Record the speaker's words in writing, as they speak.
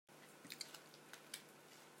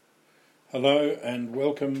Hello and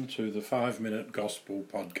welcome to the 5-Minute Gospel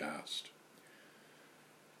Podcast.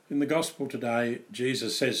 In the Gospel today,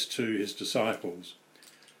 Jesus says to his disciples,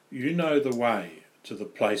 "You know the way to the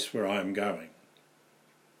place where I am going."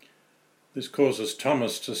 This causes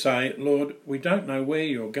Thomas to say, "Lord, we don't know where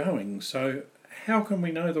you're going, so how can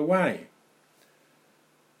we know the way?"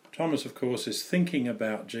 Thomas, of course, is thinking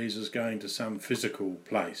about Jesus going to some physical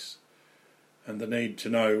place and the need to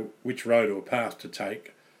know which road or path to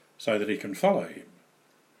take so that he can follow him.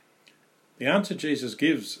 The answer Jesus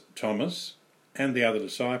gives Thomas and the other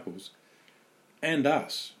disciples and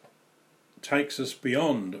us takes us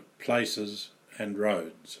beyond places and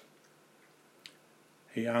roads.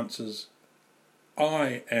 He answers,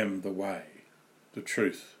 "I am the way, the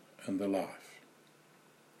truth and the life."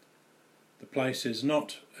 The place is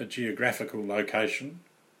not a geographical location,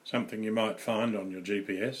 something you might find on your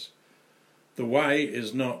GPS. The way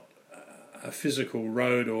is not a physical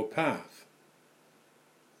road or path.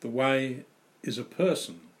 The way is a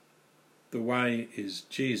person. The way is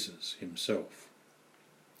Jesus himself.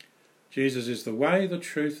 Jesus is the way, the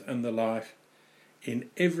truth and the life in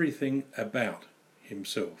everything about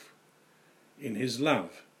himself. In his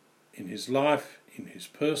love, in his life, in his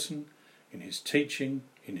person, in his teaching,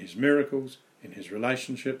 in his miracles, in his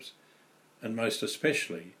relationships, and most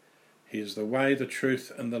especially, he is the way, the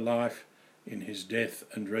truth and the life in his death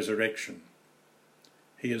and resurrection.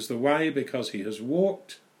 He is the way because he has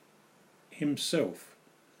walked himself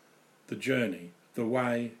the journey, the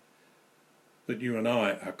way that you and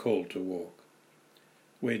I are called to walk.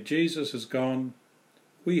 Where Jesus has gone,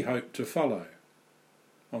 we hope to follow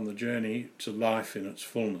on the journey to life in its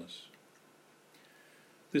fullness.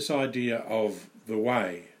 This idea of the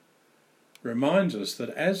way reminds us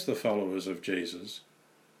that as the followers of Jesus,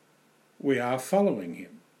 we are following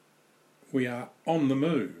him. We are on the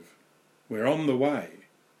move. We're on the way.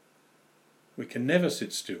 We can never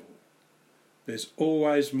sit still. There's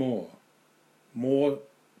always more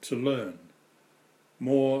to learn,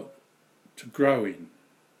 more to grow in,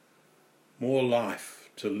 more life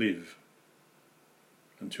to live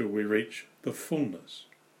until we reach the fullness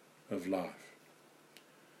of life.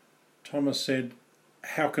 Thomas said,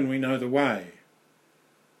 "How can we know the way?"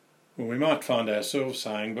 Well, we might find ourselves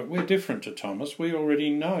saying, "But we're different to Thomas. We already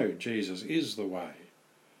know Jesus is the way."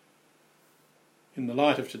 In the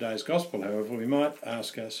light of today's gospel, however, we might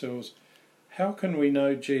ask ourselves, how can we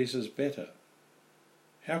know Jesus better?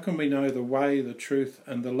 How can we know the way, the truth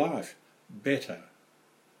and the life better?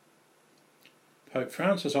 Pope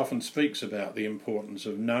Francis often speaks about the importance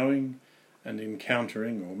of knowing and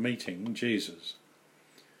encountering or meeting Jesus.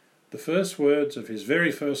 The first words of his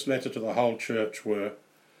very first letter to the whole church were,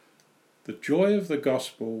 "The joy of the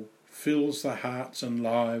gospel fills the hearts and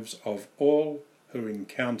lives of all who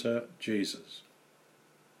encounter Jesus."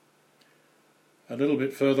 A little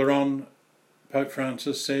bit further on, Pope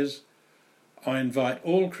Francis says, "I invite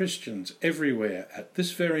all Christians everywhere at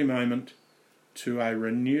this very moment to a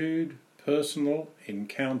renewed personal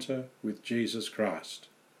encounter with Jesus Christ,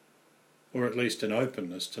 or at least an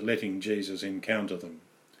openness to letting Jesus encounter them.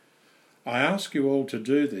 I ask you all to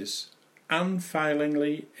do this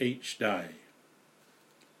unfailingly each day."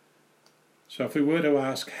 So if we were to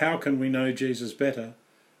ask, how can we know Jesus better?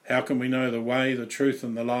 How can we know the way, the truth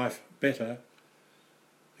and the life better?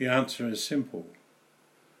 The answer is simple.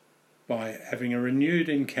 By having a renewed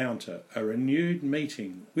encounter, a renewed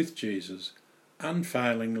meeting with Jesus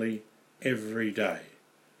unfailingly every day.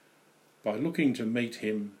 By looking to meet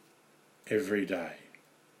him every day.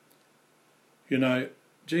 You know,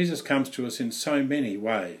 Jesus comes to us in so many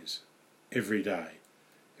ways every day.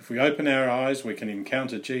 If we open our eyes, we can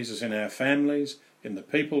encounter Jesus in our families, in the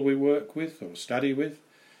people we work with or study with,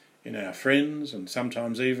 in our friends, and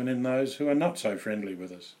sometimes even in those who are not so friendly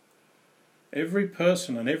with us. Every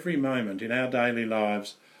person and every moment in our daily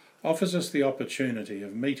lives offers us the opportunity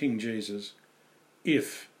of meeting Jesus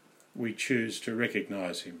if we choose to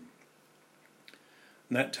recognise him.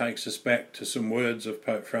 And that takes us back to some words of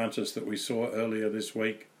Pope Francis that we saw earlier this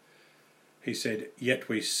week. He said, "Yet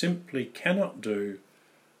we simply cannot do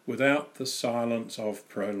without the silence of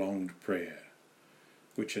prolonged prayer,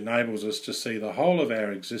 which enables us to see the whole of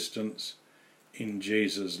our existence in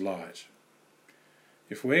Jesus' light."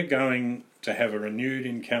 If we're going to have a renewed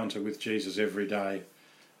encounter with Jesus every day,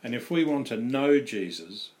 and if we want to know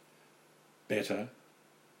Jesus better,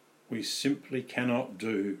 we simply cannot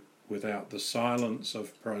do without the silence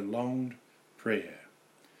of prolonged prayer.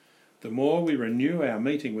 The more we renew our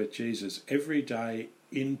meeting with Jesus every day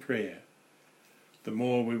in prayer, the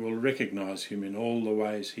more we will recognise him in all the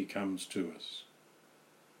ways he comes to us.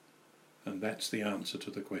 And that's the answer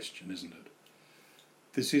to the question, isn't it?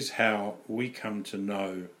 This is how we come to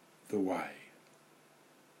know the way.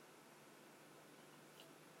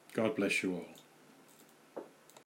 God bless you all.